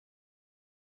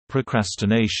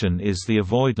Procrastination is the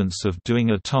avoidance of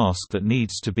doing a task that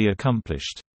needs to be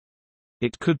accomplished.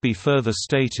 It could be further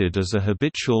stated as a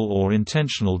habitual or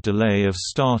intentional delay of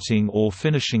starting or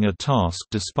finishing a task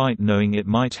despite knowing it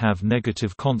might have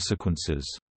negative consequences.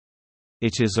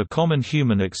 It is a common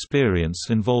human experience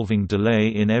involving delay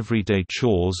in everyday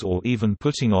chores or even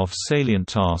putting off salient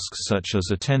tasks such as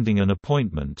attending an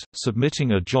appointment,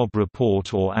 submitting a job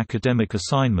report or academic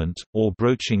assignment, or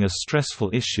broaching a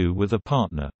stressful issue with a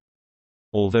partner.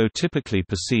 Although typically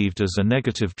perceived as a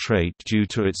negative trait due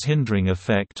to its hindering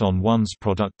effect on one's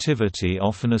productivity,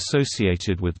 often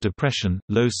associated with depression,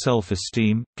 low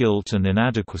self-esteem, guilt and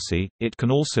inadequacy, it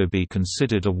can also be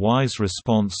considered a wise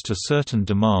response to certain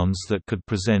demands that could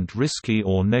present risky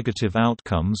or negative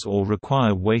outcomes or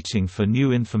require waiting for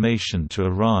new information to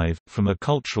arrive. From a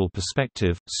cultural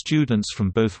perspective, students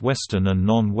from both Western and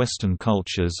non-Western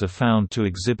cultures are found to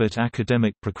exhibit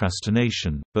academic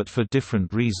procrastination, but for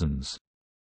different reasons.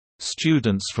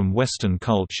 Students from Western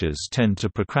cultures tend to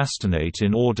procrastinate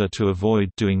in order to avoid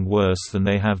doing worse than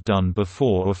they have done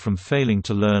before or from failing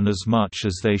to learn as much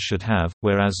as they should have,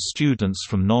 whereas students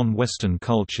from non-Western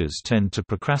cultures tend to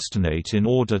procrastinate in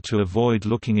order to avoid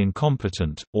looking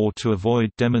incompetent, or to avoid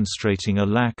demonstrating a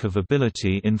lack of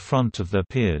ability in front of their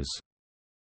peers.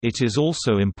 It is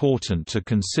also important to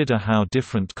consider how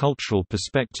different cultural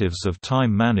perspectives of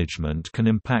time management can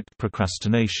impact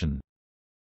procrastination.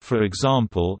 For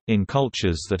example, in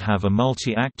cultures that have a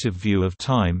multi-active view of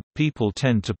time, people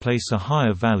tend to place a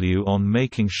higher value on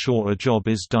making sure a job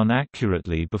is done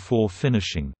accurately before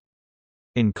finishing.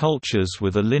 In cultures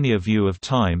with a linear view of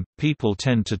time, people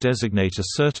tend to designate a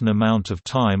certain amount of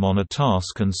time on a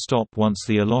task and stop once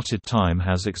the allotted time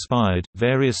has expired.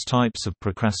 Various types of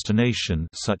procrastination,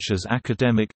 such as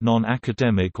academic,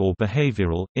 non-academic, or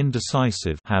behavioral,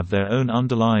 indecisive, have their own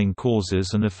underlying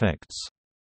causes and effects.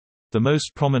 The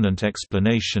most prominent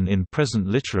explanation in present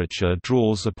literature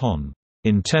draws upon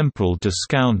intemporal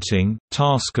discounting,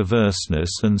 task averseness,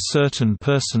 and certain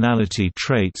personality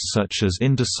traits such as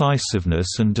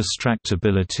indecisiveness and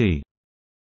distractibility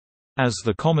as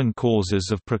the common causes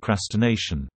of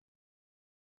procrastination.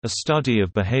 A study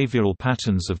of behavioral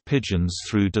patterns of pigeons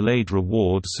through delayed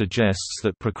reward suggests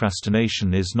that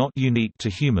procrastination is not unique to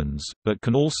humans, but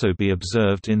can also be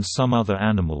observed in some other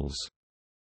animals.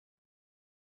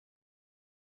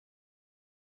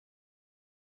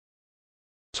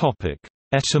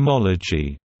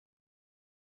 Etymology.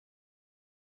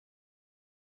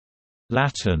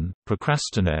 Latin,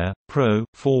 procrastinare, pro,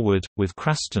 forward, with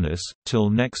crastinus, till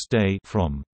next day,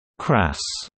 from cras,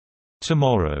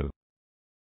 tomorrow.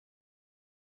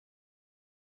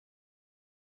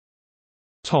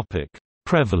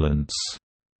 Prevalence.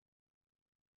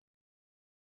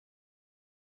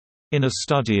 In a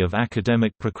study of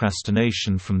academic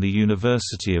procrastination from the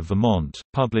University of Vermont,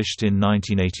 published in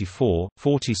 1984,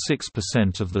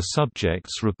 46% of the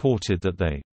subjects reported that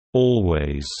they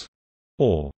always,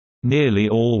 or nearly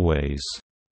always,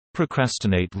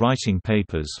 procrastinate writing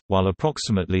papers, while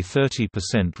approximately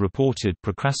 30% reported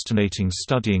procrastinating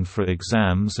studying for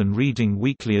exams and reading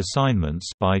weekly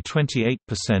assignments by 28%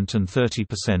 and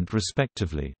 30%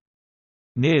 respectively.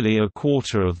 Nearly a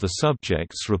quarter of the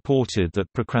subjects reported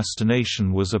that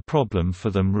procrastination was a problem for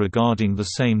them regarding the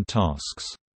same tasks.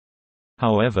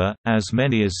 However, as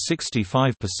many as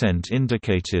 65%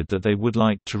 indicated that they would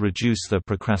like to reduce their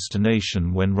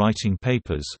procrastination when writing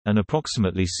papers, and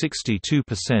approximately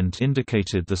 62%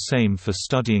 indicated the same for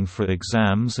studying for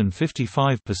exams and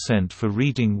 55% for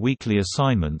reading weekly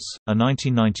assignments. A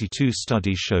 1992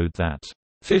 study showed that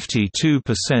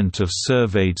 52% of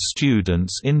surveyed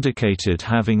students indicated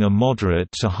having a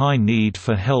moderate to high need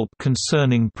for help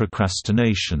concerning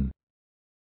procrastination.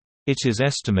 It is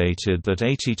estimated that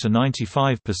 80 to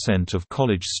 95% of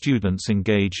college students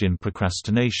engage in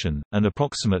procrastination, and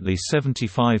approximately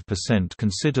 75%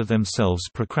 consider themselves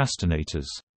procrastinators.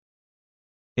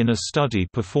 In a study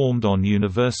performed on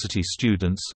university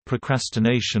students,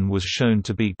 procrastination was shown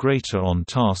to be greater on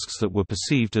tasks that were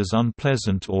perceived as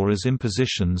unpleasant or as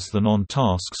impositions than on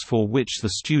tasks for which the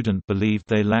student believed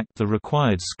they lacked the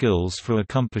required skills for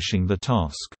accomplishing the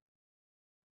task.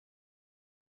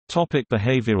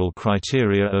 Behavioral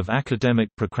criteria of academic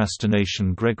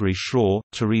procrastination. Gregory Schraw,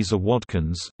 Teresa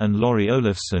Wadkins, and Laurie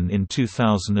Olafson in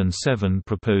 2007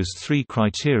 proposed 3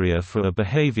 criteria for a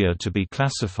behavior to be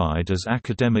classified as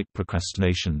academic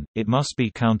procrastination: it must be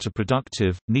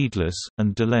counterproductive, needless,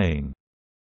 and delaying.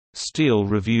 Steele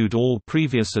reviewed all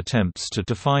previous attempts to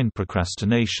define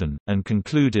procrastination, and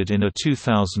concluded in a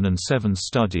 2007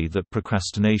 study that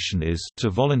procrastination is to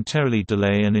voluntarily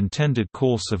delay an intended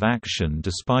course of action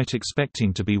despite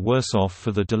expecting to be worse off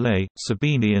for the delay.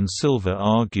 Sabini and Silva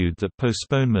argued that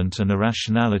postponement and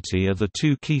irrationality are the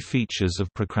two key features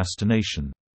of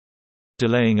procrastination.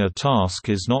 Delaying a task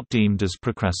is not deemed as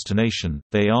procrastination,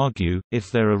 they argue,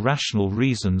 if there are rational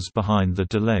reasons behind the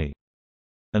delay.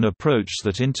 An approach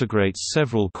that integrates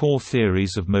several core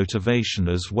theories of motivation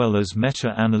as well as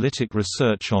meta-analytic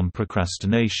research on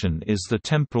procrastination is the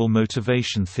temporal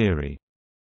motivation theory.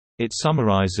 It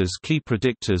summarizes key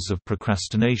predictors of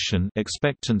procrastination,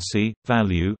 expectancy,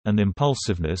 value, and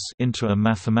impulsiveness into a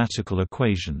mathematical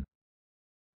equation.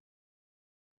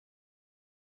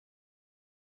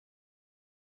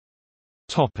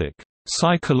 Topic: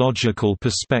 Psychological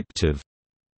perspective.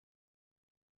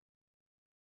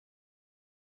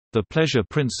 The pleasure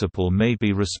principle may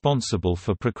be responsible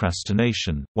for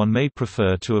procrastination. One may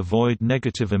prefer to avoid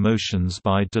negative emotions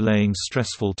by delaying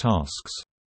stressful tasks.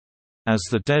 As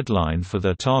the deadline for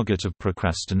their target of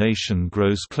procrastination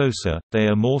grows closer, they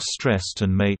are more stressed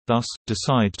and may, thus,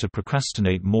 decide to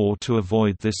procrastinate more to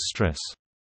avoid this stress.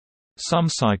 Some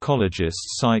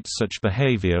psychologists cite such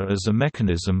behavior as a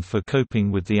mechanism for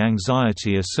coping with the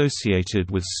anxiety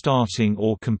associated with starting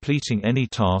or completing any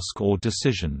task or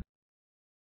decision.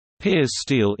 Piers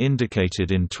Steele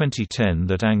indicated in 2010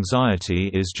 that anxiety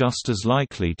is just as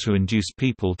likely to induce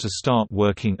people to start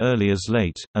working early as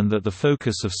late, and that the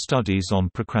focus of studies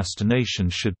on procrastination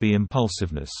should be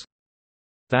impulsiveness.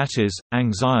 That is,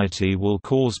 anxiety will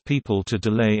cause people to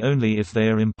delay only if they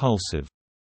are impulsive.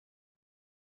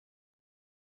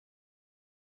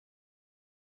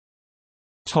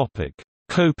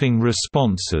 Coping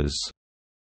responses.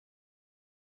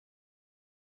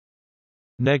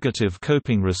 Negative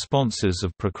coping responses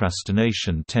of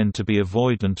procrastination tend to be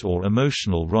avoidant or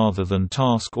emotional rather than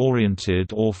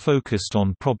task-oriented or focused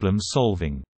on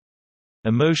problem-solving.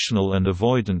 Emotional and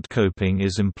avoidant coping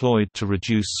is employed to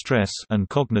reduce stress and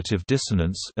cognitive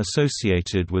dissonance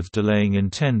associated with delaying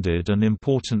intended and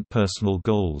important personal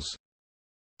goals.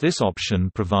 This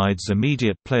option provides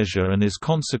immediate pleasure and is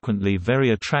consequently very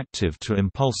attractive to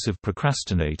impulsive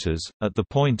procrastinators, at the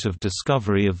point of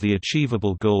discovery of the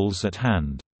achievable goals at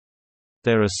hand.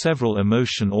 There are several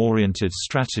emotion-oriented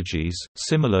strategies,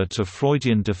 similar to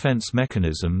Freudian defense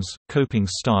mechanisms, coping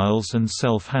styles and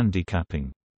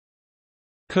self-handicapping.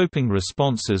 Coping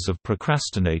responses of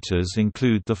procrastinators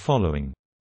include the following.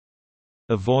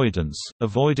 Avoidance –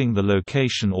 avoiding the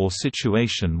location or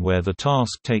situation where the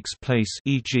task takes place,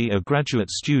 e.g. a graduate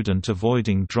student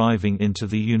avoiding driving into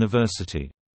the university.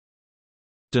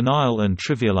 Denial and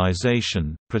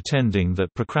trivialization – pretending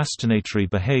that procrastinatory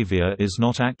behavior is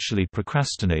not actually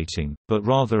procrastinating, but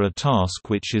rather a task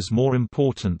which is more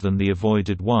important than the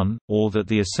avoided one, or that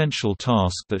the essential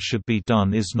task that should be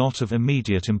done is not of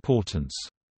immediate importance.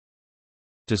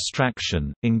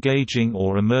 Distraction – engaging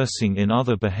or immersing in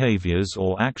other behaviors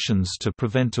or actions to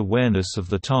prevent awareness of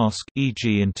the task,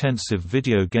 e.g. intensive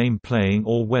video game playing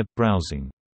or web browsing.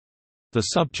 The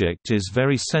subject is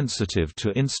very sensitive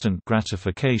to instant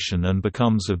gratification and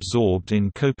becomes absorbed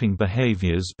in coping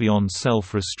behaviors beyond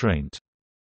self-restraint.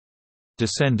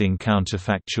 Descending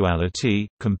counterfactuality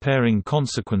 – comparing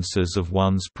consequences of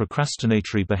one's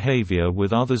procrastinatory behavior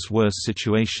with others' worse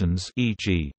situations,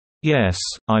 e.g. Yes,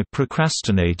 I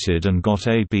procrastinated and got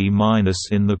a B-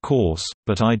 in the course,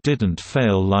 but I didn't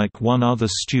fail like one other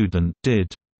student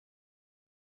did.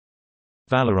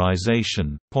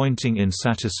 Valorization – pointing in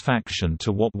satisfaction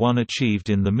to what one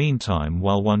achieved in the meantime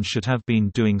while one should have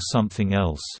been doing something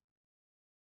else.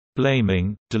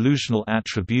 Blaming – delusional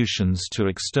attributions to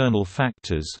external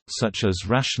factors, such as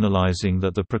rationalizing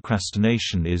that the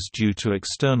procrastination is due to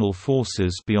external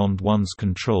forces beyond one's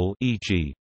control,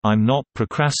 e.g. I'm not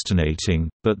procrastinating,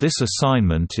 but this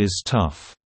assignment is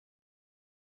tough.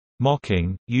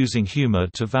 Mocking – using humor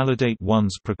to validate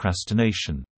one's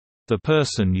procrastination. The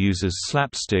person uses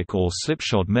slapstick or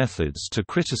slipshod methods to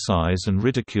criticize and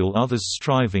ridicule others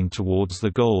striving towards the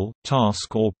goal,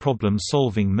 task or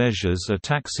problem-solving measures are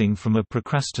taxing from a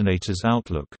procrastinator's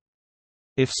outlook.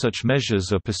 If such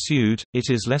measures are pursued, it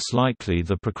is less likely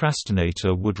the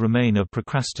procrastinator would remain a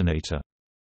procrastinator.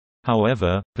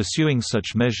 However, pursuing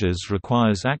such measures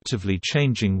requires actively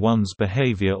changing one's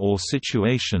behavior or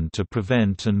situation to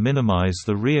prevent and minimize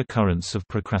the reoccurrence of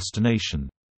procrastination.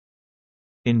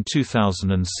 In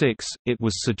 2006, it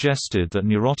was suggested that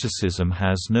neuroticism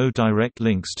has no direct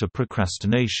links to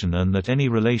procrastination and that any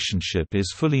relationship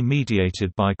is fully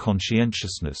mediated by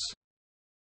conscientiousness.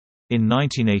 In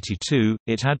 1982,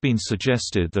 it had been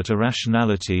suggested that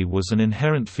irrationality was an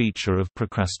inherent feature of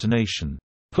procrastination.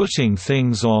 Putting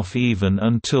things off even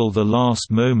until the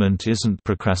last moment isn't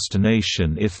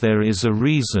procrastination if there is a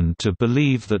reason to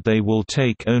believe that they will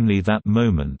take only that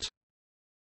moment.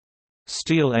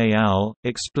 Steele et al.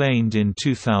 Explained in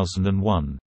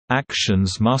 2001.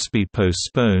 Actions must be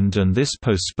postponed and this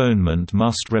postponement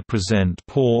must represent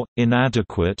poor,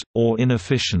 inadequate, or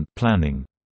inefficient planning.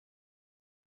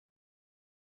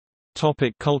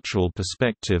 Cultural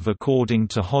perspective. According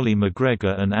to Holly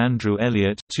McGregor and Andrew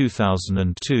Elliott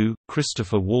 2002,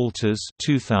 Christopher Walters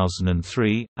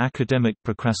 2003, academic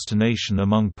procrastination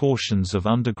among portions of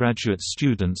undergraduate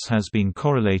students has been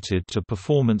correlated to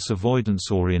performance avoidance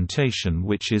orientation,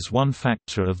 which is one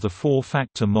factor of the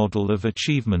four-factor model of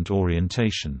achievement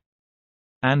orientation.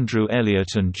 Andrew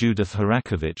Elliott and Judith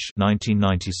Harakovich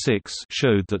 1996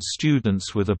 showed that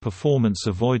students with a performance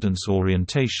avoidance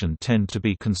orientation tend to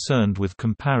be concerned with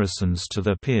comparisons to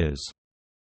their peers.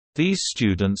 These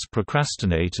students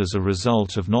procrastinate as a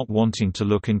result of not wanting to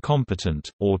look incompetent,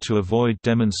 or to avoid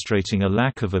demonstrating a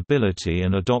lack of ability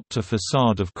and adopt a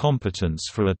facade of competence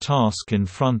for a task in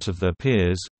front of their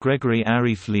peers. Gregory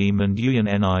Arifleem and Nguyen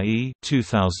Nie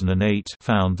 2008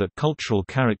 found that cultural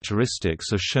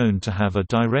characteristics are shown to have a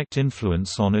direct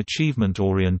influence on achievement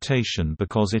orientation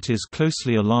because it is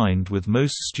closely aligned with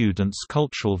most students'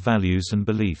 cultural values and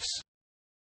beliefs.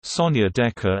 Sonia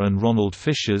Decker and Ronald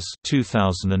Fisher's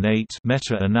 2008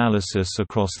 meta-analysis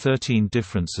across 13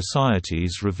 different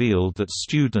societies revealed that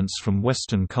students from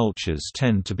Western cultures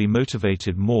tend to be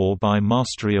motivated more by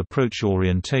mastery approach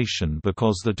orientation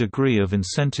because the degree of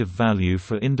incentive value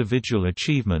for individual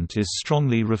achievement is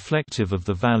strongly reflective of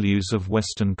the values of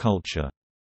Western culture.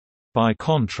 By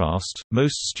contrast,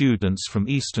 most students from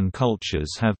Eastern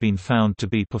cultures have been found to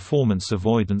be performance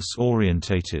avoidance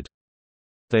orientated.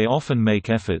 They often make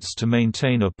efforts to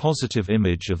maintain a positive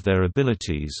image of their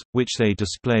abilities, which they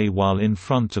display while in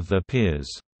front of their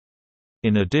peers.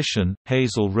 In addition,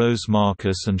 Hazel Rose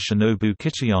Marcus and Shinobu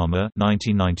Kitayama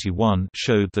 1991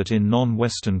 showed that in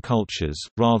non-Western cultures,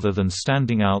 rather than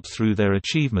standing out through their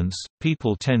achievements,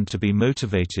 people tend to be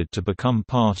motivated to become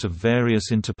part of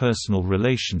various interpersonal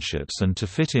relationships and to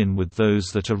fit in with those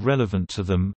that are relevant to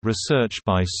them. Research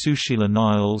by Sushila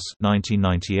Niles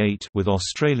 1998 with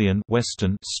Australian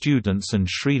Western students and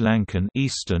Sri Lankan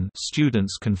Eastern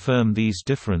students confirm these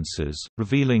differences,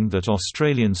 revealing that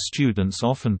Australian students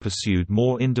often pursued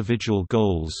more individual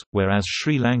goals, whereas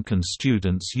Sri Lankan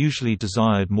students usually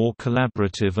desired more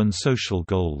collaborative and social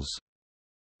goals.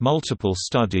 Multiple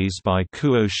studies by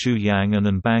Kuo Shu Yang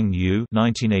and Bang Yu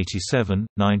 1987,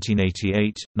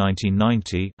 1988,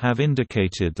 1990 have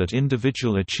indicated that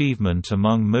individual achievement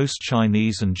among most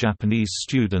Chinese and Japanese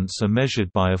students are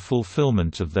measured by a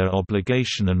fulfillment of their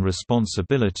obligation and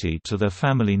responsibility to their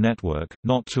family network,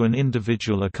 not to an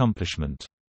individual accomplishment.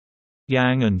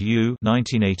 Yang and Yu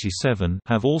 1987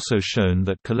 have also shown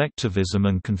that collectivism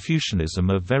and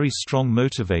Confucianism are very strong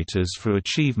motivators for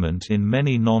achievement in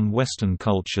many non-Western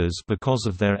cultures because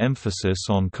of their emphasis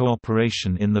on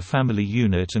cooperation in the family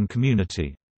unit and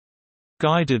community.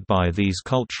 Guided by these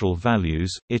cultural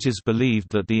values, it is believed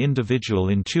that the individual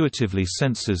intuitively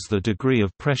senses the degree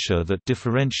of pressure that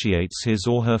differentiates his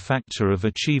or her factor of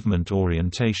achievement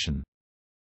orientation.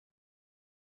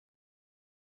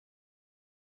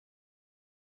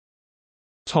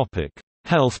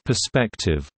 Health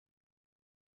perspective.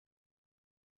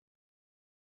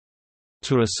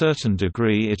 To a certain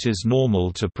degree it is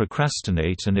normal to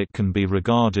procrastinate, and it can be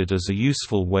regarded as a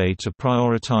useful way to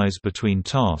prioritize between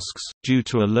tasks, due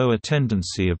to a lower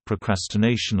tendency of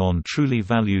procrastination on truly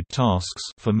valued tasks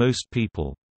for most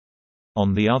people.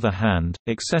 On the other hand,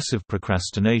 excessive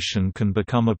procrastination can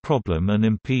become a problem and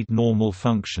impede normal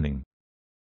functioning.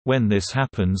 When this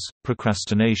happens,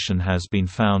 procrastination has been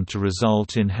found to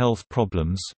result in health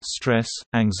problems, stress,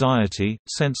 anxiety,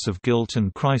 sense of guilt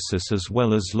and crisis, as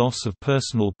well as loss of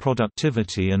personal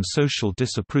productivity and social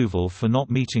disapproval for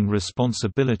not meeting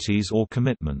responsibilities or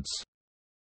commitments.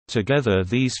 Together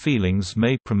these feelings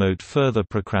may promote further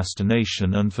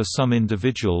procrastination, and for some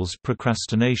individuals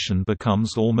procrastination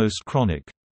becomes almost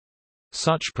chronic.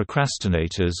 Such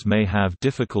procrastinators may have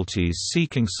difficulties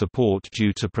seeking support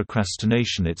due to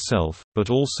procrastination itself, but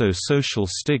also social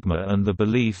stigma and the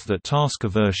belief that task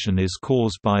aversion is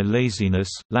caused by laziness,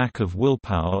 lack of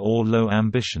willpower or low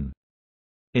ambition.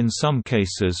 In some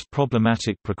cases,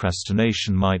 problematic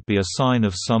procrastination might be a sign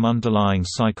of some underlying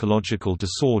psychological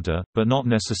disorder, but not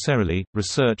necessarily.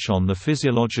 Research on the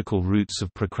physiological roots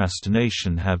of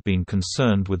procrastination have been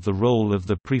concerned with the role of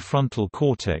the prefrontal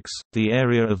cortex, the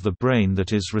area of the brain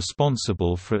that is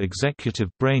responsible for executive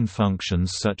brain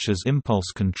functions such as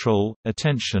impulse control,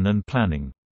 attention, and planning.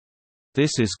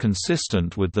 This is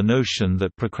consistent with the notion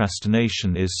that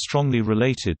procrastination is strongly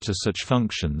related to such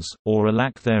functions, or a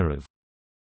lack thereof.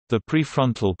 The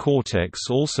prefrontal cortex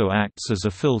also acts as a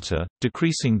filter,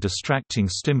 decreasing distracting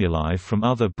stimuli from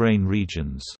other brain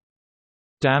regions.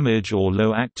 Damage or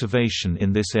low activation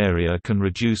in this area can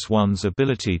reduce one's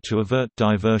ability to avert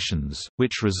diversions,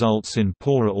 which results in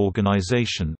poorer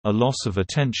organization, a loss of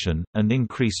attention, and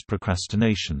increased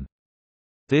procrastination.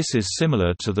 This is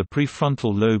similar to the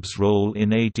prefrontal lobe's role in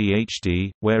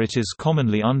ADHD, where it is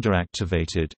commonly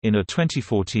underactivated. In a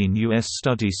 2014 U.S.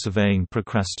 study surveying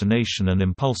procrastination and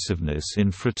impulsiveness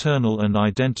in fraternal and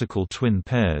identical twin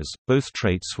pairs, both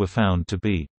traits were found to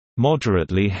be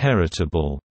moderately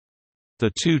heritable.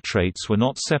 The two traits were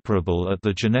not separable at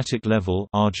the genetic level.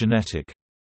 R genetic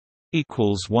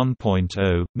equals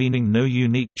 1.0, meaning no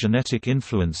unique genetic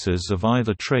influences of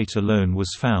either trait alone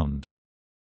was found.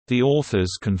 The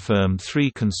authors confirmed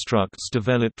three constructs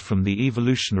developed from the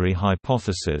evolutionary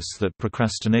hypothesis that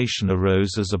procrastination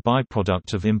arose as a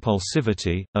byproduct of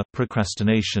impulsivity. A.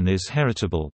 Procrastination is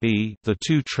heritable. B. The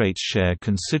two traits share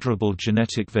considerable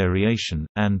genetic variation,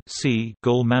 and C.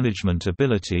 Goal management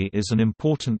ability is an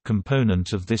important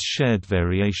component of this shared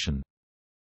variation.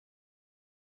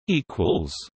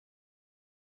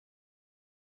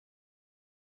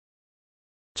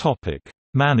 Topic: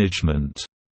 Management.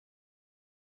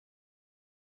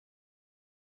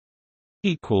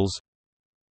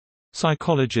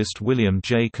 Psychologist William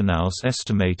J. Knaus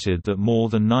estimated that more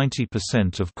than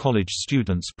 90% of college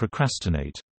students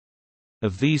procrastinate.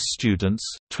 Of these students,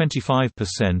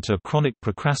 25% are chronic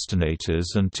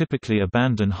procrastinators and typically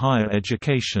abandon higher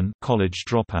education, college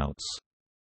dropouts.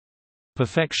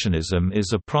 Perfectionism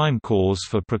is a prime cause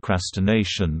for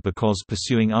procrastination because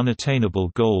pursuing unattainable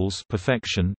goals,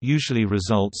 perfection, usually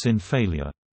results in failure.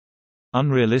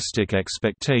 Unrealistic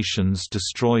expectations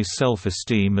destroy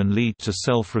self-esteem and lead to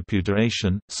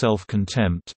self-repudiation,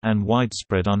 self-contempt, and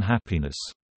widespread unhappiness.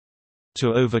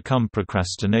 To overcome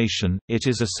procrastination, it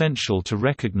is essential to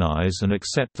recognize and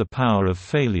accept the power of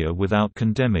failure without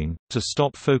condemning, to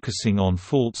stop focusing on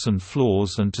faults and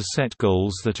flaws and to set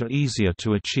goals that are easier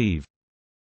to achieve.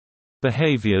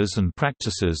 Behaviors and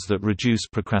practices that reduce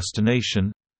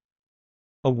procrastination.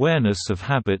 Awareness of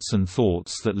habits and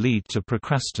thoughts that lead to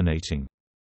procrastinating.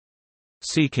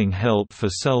 Seeking help for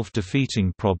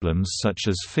self-defeating problems such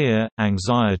as fear,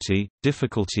 anxiety,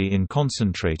 difficulty in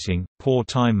concentrating, poor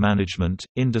time management,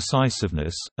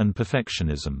 indecisiveness, and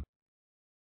perfectionism.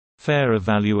 Fair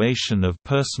evaluation of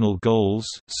personal goals,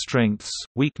 strengths,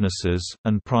 weaknesses,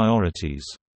 and priorities.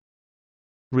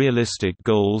 Realistic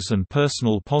goals and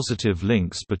personal positive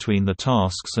links between the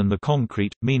tasks and the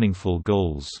concrete, meaningful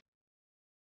goals.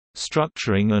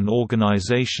 Structuring and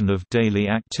organization of daily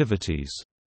activities.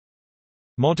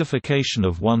 Modification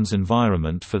of one's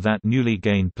environment for that newly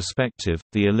gained perspective,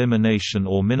 the elimination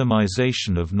or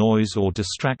minimization of noise or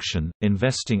distraction,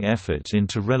 investing effort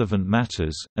into relevant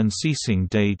matters, and ceasing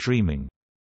daydreaming.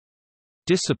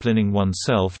 Disciplining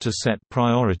oneself to set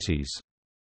priorities.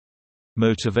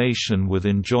 Motivation with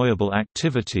enjoyable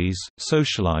activities,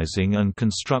 socializing and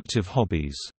constructive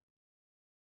hobbies.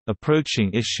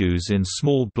 Approaching issues in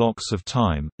small blocks of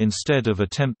time, instead of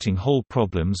attempting whole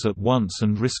problems at once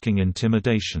and risking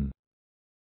intimidation.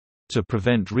 To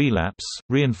prevent relapse,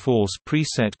 reinforce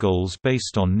preset goals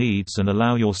based on needs and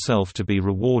allow yourself to be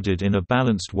rewarded in a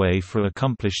balanced way for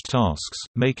accomplished tasks.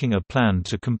 Making a plan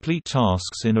to complete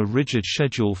tasks in a rigid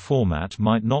schedule format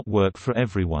might not work for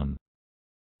everyone.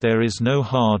 There is no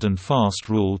hard and fast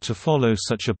rule to follow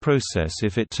such a process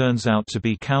if it turns out to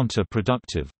be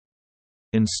counterproductive.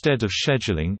 Instead of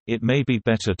scheduling, it may be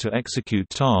better to execute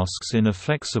tasks in a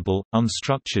flexible,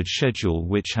 unstructured schedule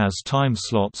which has time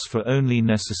slots for only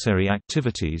necessary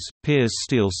activities. Piers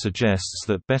Steele suggests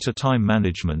that better time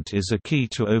management is a key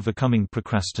to overcoming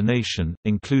procrastination,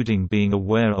 including being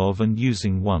aware of and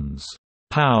using one's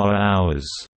power hours,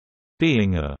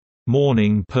 being a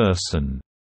morning person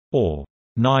or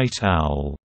night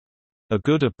owl. A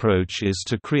good approach is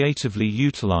to creatively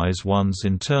utilize one's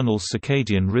internal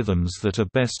circadian rhythms that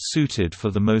are best suited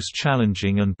for the most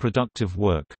challenging and productive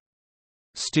work.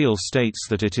 Steele states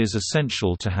that it is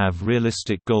essential to have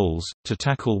realistic goals, to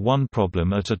tackle one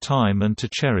problem at a time and to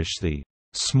cherish the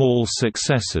small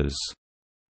successes.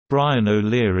 Brian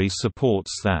O'Leary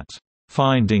supports that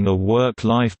finding a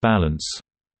work-life balance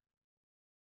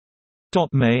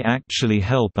may actually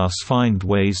help us find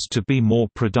ways to be more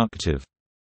productive,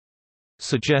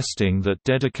 suggesting that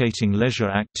dedicating leisure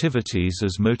activities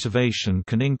as motivation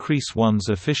can increase one's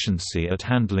efficiency at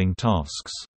handling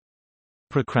tasks.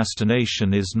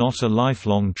 Procrastination is not a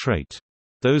lifelong trait.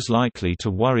 Those likely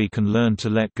to worry can learn to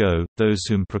let go, those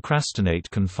whom procrastinate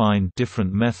can find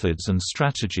different methods and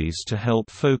strategies to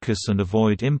help focus and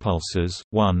avoid impulses.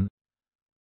 1.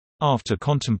 After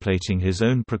contemplating his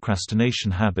own procrastination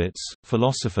habits,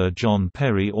 philosopher John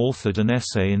Perry authored an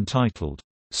essay entitled,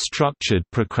 "Structured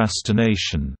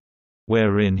Procrastination,"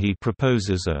 wherein he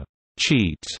proposes a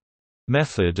cheat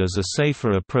method as a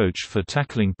safer approach for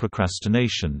tackling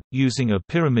procrastination, using a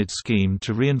pyramid scheme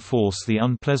to reinforce the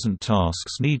unpleasant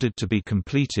tasks needed to be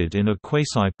completed in a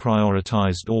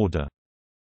quasi-prioritized order.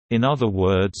 In other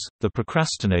words, the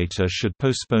procrastinator should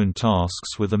postpone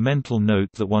tasks with a mental note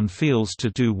that one feels to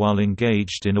do while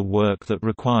engaged in a work that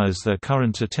requires their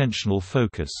current attentional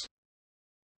focus.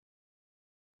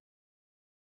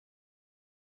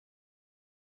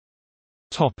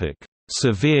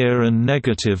 Severe and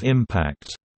negative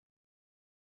impact.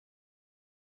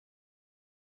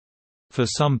 For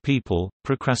some people,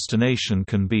 procrastination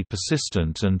can be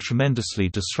persistent and tremendously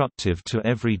disruptive to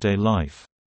everyday life.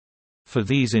 For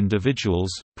these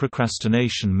individuals,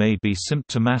 procrastination may be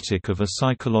symptomatic of a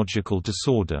psychological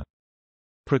disorder.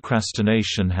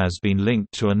 Procrastination has been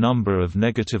linked to a number of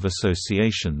negative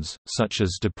associations, such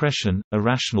as depression,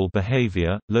 irrational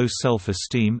behavior, low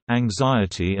self-esteem,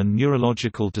 anxiety and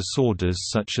neurological disorders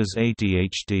such as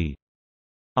ADHD.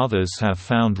 Others have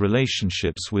found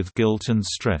relationships with guilt and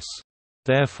stress.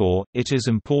 Therefore, it is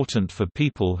important for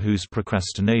people whose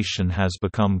procrastination has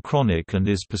become chronic and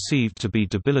is perceived to be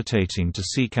debilitating to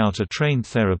seek out a trained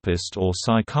therapist or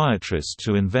psychiatrist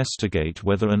to investigate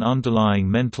whether an underlying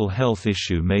mental health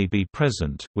issue may be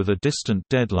present. With a distant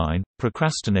deadline,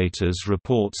 procrastinators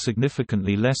report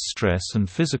significantly less stress and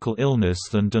physical illness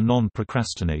than do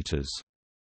non-procrastinators.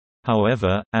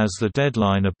 However, as the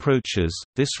deadline approaches,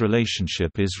 this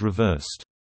relationship is reversed.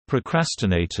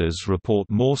 Procrastinators report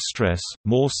more stress,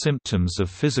 more symptoms of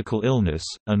physical illness,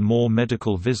 and more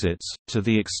medical visits, to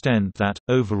the extent that,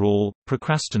 overall,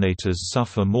 procrastinators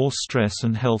suffer more stress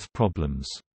and health problems.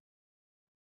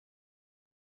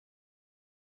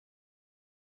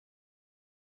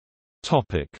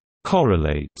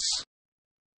 Correlates.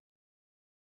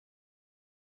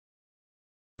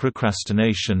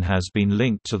 Procrastination has been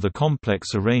linked to the complex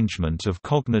arrangement of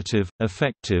cognitive,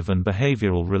 affective and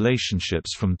behavioral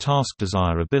relationships from task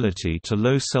desirability to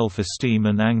low self-esteem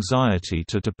and anxiety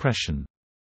to depression.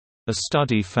 A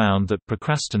study found that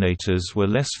procrastinators were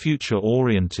less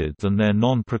future-oriented than their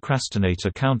non-procrastinator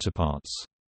counterparts.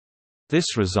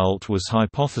 This result was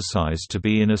hypothesized to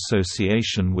be in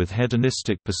association with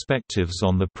hedonistic perspectives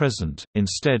on the present.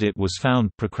 Instead, it was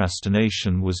found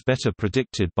procrastination was better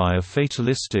predicted by a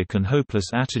fatalistic and hopeless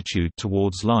attitude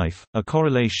towards life. A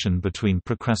correlation between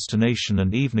procrastination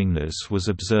and eveningness was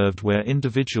observed where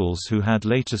individuals who had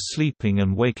later sleeping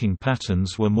and waking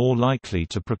patterns were more likely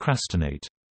to procrastinate.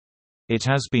 It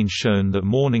has been shown that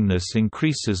morningness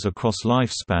increases across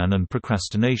lifespan and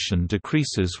procrastination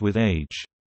decreases with age.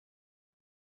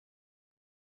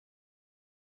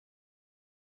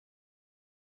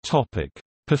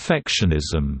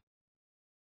 Perfectionism.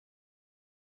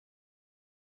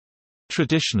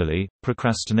 Traditionally,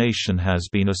 procrastination has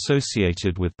been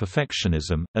associated with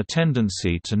perfectionism, a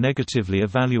tendency to negatively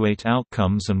evaluate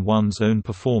outcomes and one's own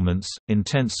performance,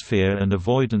 intense fear and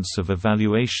avoidance of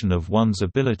evaluation of one's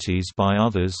abilities by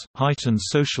others, heightened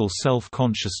social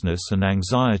self-consciousness and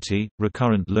anxiety,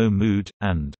 recurrent low mood,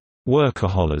 and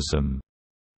workaholism.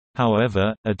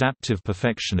 However, adaptive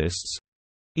perfectionists,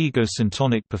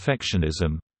 egosyntonic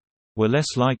perfectionism, were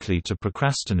less likely to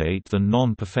procrastinate than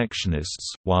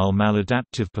non-perfectionists, while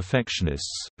maladaptive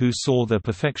perfectionists, who saw their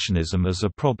perfectionism as a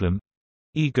problem,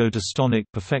 ego-dystonic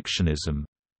perfectionism,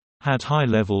 had high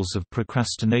levels of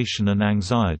procrastination and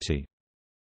anxiety.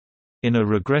 In a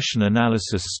regression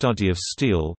analysis study of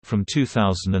Steele, from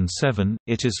 2007,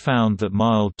 it is found that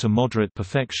mild to moderate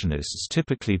perfectionists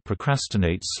typically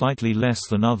procrastinate slightly less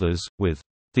than others, with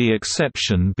the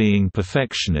exception being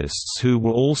perfectionists who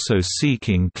were also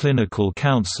seeking clinical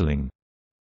counseling.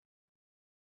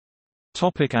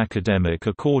 Academic.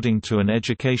 According to an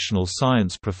educational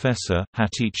science professor,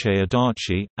 Hatice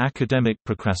Adachi, academic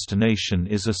procrastination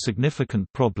is a significant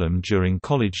problem during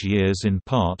college years in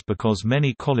part because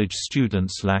many college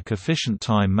students lack efficient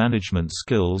time management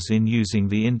skills in using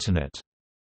the Internet.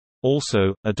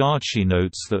 Also, Adachi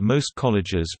notes that most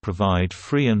colleges provide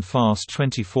free and fast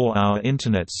 24-hour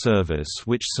Internet service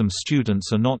which some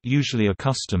students are not usually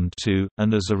accustomed to,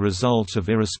 and as a result of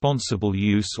irresponsible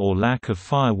use or lack of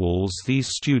firewalls these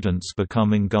students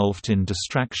become engulfed in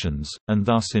distractions, and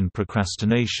thus in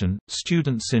procrastination.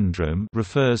 Student syndrome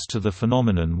refers to the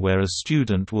phenomenon where a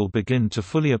student will begin to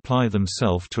fully apply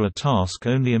themselves to a task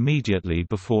only immediately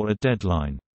before a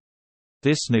deadline.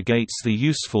 This negates the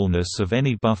usefulness of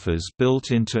any buffers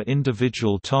built into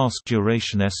individual task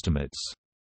duration estimates.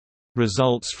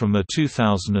 Results from a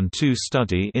 2002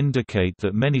 study indicate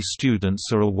that many students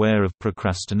are aware of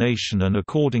procrastination and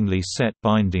accordingly set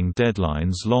binding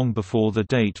deadlines long before the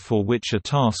date for which a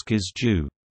task is due.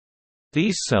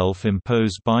 These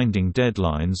self-imposed binding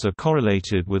deadlines are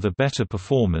correlated with a better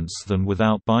performance than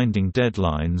without binding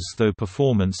deadlines, though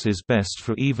performance is best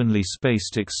for evenly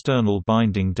spaced external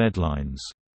binding deadlines.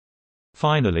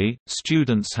 Finally,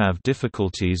 students have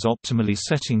difficulties optimally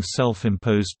setting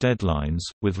self-imposed deadlines,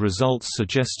 with results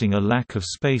suggesting a lack of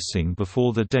spacing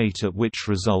before the date at which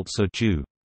results are due.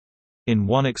 In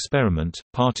one experiment,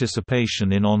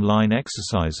 participation in online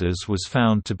exercises was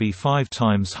found to be 5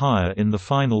 times higher in the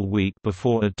final week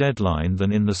before a deadline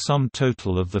than in the sum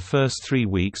total of the first 3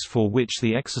 weeks for which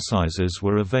the exercises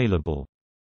were available.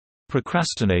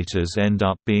 Procrastinators end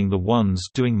up being the ones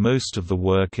doing most of the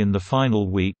work in the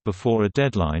final week before a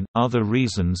deadline. Other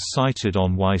reasons cited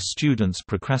on why students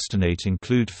procrastinate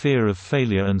include fear of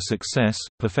failure and success,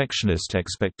 perfectionist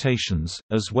expectations,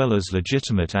 as well as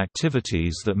legitimate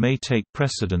activities that may take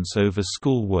precedence over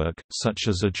schoolwork, such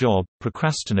as a job.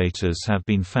 Procrastinators have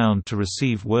been found to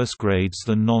receive worse grades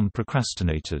than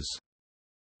non-procrastinators.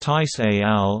 Tice et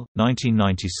al.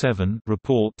 1997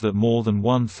 report that more than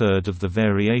one-third of the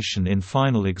variation in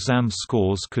final exam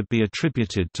scores could be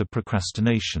attributed to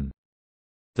procrastination.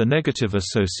 The negative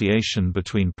association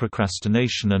between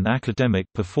procrastination and academic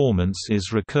performance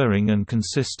is recurring and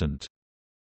consistent.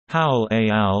 Howell et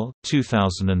al.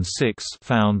 2006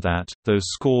 found that, though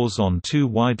scores on 2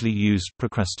 widely used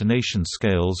procrastination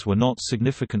scales were not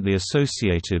significantly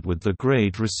associated with the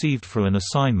grade received for an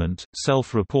assignment,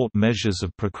 self-report measures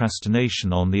of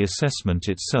procrastination on the assessment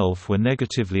itself were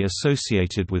negatively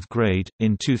associated with grade.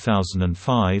 In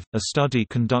 2005, a study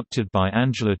conducted by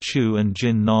Angela Chu and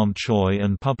Jin Nam Choi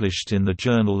and published in the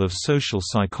Journal of Social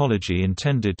Psychology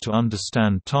intended to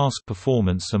understand task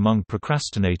performance among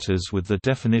procrastinators with the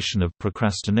definition of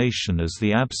procrastination as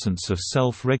the absence of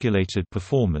self-regulated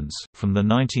performance, from the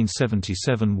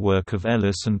 1977 work of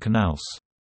Ellis and Knaus.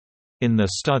 In their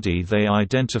study they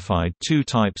identified 2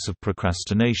 types of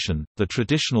procrastination, the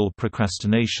traditional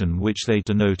procrastination which they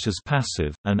denote as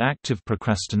passive, and active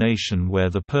procrastination where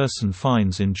the person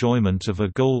finds enjoyment of a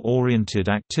goal-oriented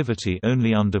activity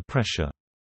only under pressure.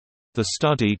 The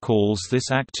study calls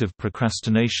this active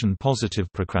procrastination positive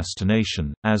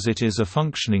procrastination, as it is a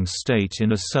functioning state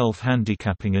in a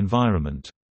self-handicapping environment.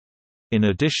 In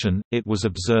addition, it was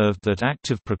observed that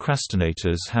active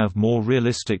procrastinators have more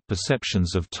realistic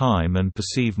perceptions of time and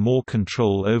perceive more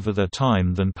control over their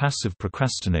time than passive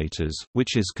procrastinators,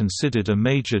 which is considered a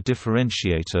major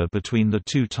differentiator between the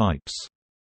 2 types.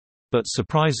 But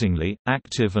surprisingly,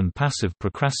 active and passive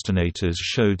procrastinators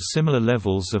showed similar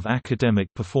levels of academic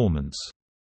performance.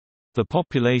 The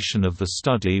population of the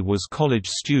study was college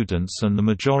students and the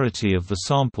majority of the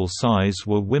sample size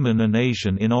were women and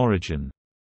Asian in origin.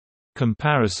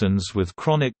 Comparisons with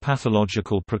chronic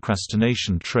pathological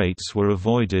procrastination traits were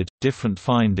avoided. Different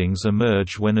findings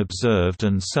emerge when observed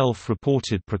and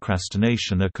self-reported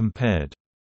procrastination are compared.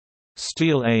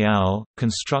 Steele et al.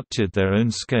 Constructed their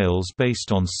own scales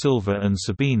based on Silver and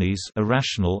Sabini's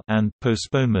irrational and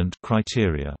postponement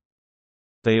criteria.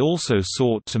 They also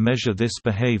sought to measure this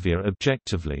behavior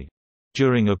objectively.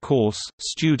 During a course,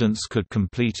 students could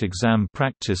complete exam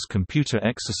practice computer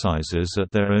exercises at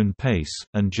their own pace,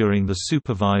 and during the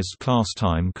supervised class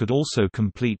time could also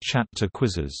complete chapter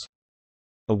quizzes.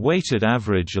 A weighted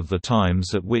average of the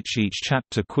times at which each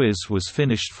chapter quiz was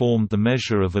finished formed the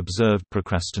measure of observed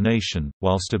procrastination,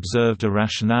 whilst observed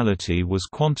irrationality was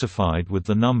quantified with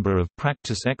the number of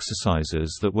practice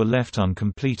exercises that were left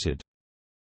uncompleted.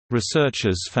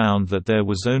 Researchers found that there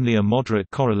was only a moderate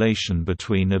correlation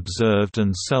between observed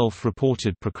and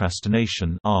self-reported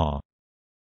procrastination (R).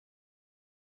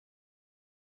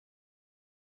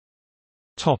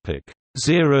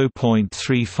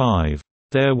 0.35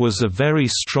 There was a very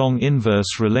strong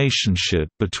inverse relationship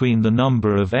between the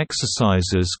number of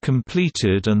exercises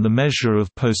completed and the measure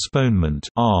of postponement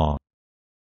R.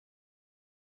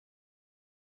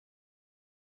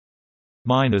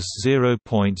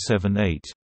 -0.78.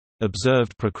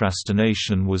 observed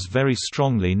procrastination was very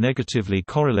strongly negatively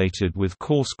correlated with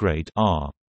course grade R.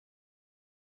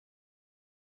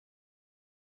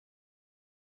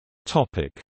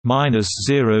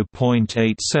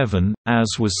 -0.87, as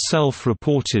was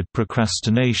self-reported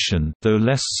procrastination, though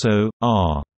less so,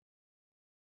 R.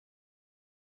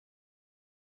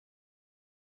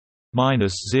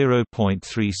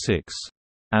 -0.36.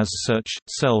 As such,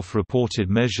 self-reported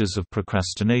measures of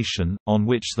procrastination, on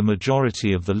which the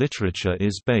majority of the literature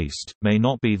is based, may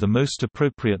not be the most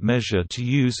appropriate measure to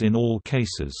use in all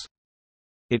cases.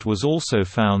 It was also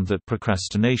found that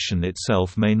procrastination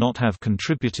itself may not have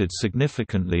contributed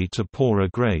significantly to poorer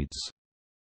grades.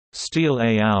 Steele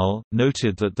et al.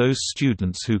 Noted that those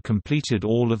students who completed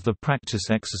all of the practice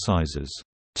exercises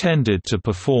tended to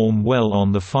perform well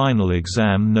on the final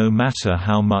exam no matter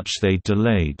how much they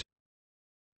delayed.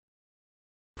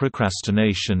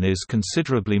 Procrastination is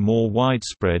considerably more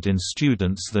widespread in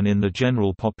students than in the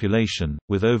general population,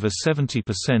 with over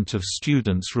 70% of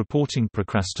students reporting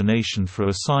procrastination for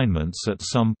assignments at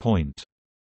some point.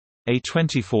 A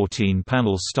 2014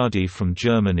 panel study from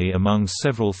Germany among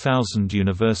several thousand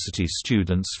university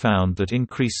students found that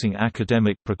increasing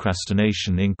academic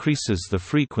procrastination increases the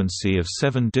frequency of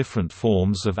 7 different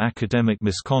forms of academic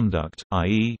misconduct,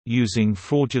 i.e., using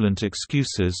fraudulent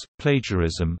excuses,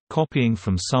 plagiarism, copying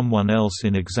from someone else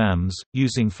in exams,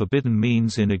 using forbidden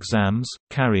means in exams,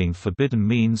 carrying forbidden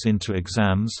means into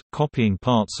exams, copying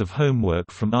parts of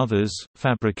homework from others,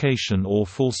 fabrication or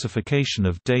falsification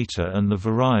of data, and the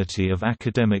variety of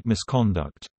academic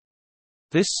misconduct.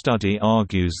 This study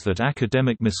argues that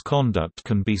academic misconduct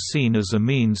can be seen as a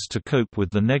means to cope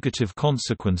with the negative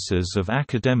consequences of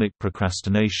academic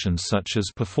procrastination, such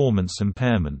as performance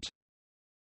impairment.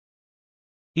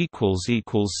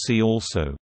 See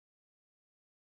also